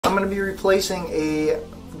I'm going to be replacing a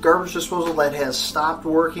garbage disposal that has stopped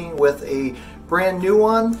working with a brand new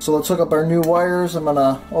one. So let's hook up our new wires. I'm going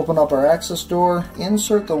to open up our access door,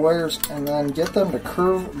 insert the wires, and then get them to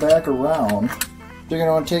curve back around. You're going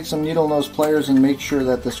to want to take some needle nose pliers and make sure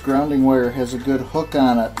that this grounding wire has a good hook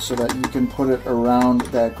on it so that you can put it around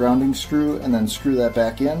that grounding screw and then screw that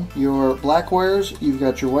back in. Your black wires, you've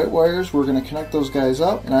got your white wires. We're going to connect those guys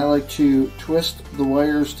up, and I like to twist the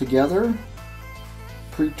wires together,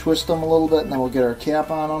 pre-twist them a little bit, and then we'll get our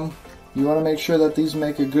cap on them. You want to make sure that these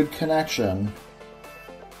make a good connection.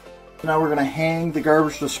 Now we're going to hang the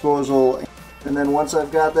garbage disposal. And then once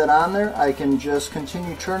I've got that on there, I can just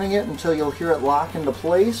continue turning it until you'll hear it lock into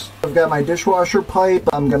place. I've got my dishwasher pipe.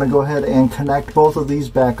 I'm going to go ahead and connect both of these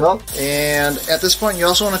back up. And at this point, you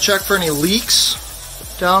also want to check for any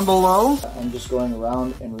leaks down below. I'm just going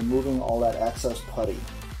around and removing all that excess putty.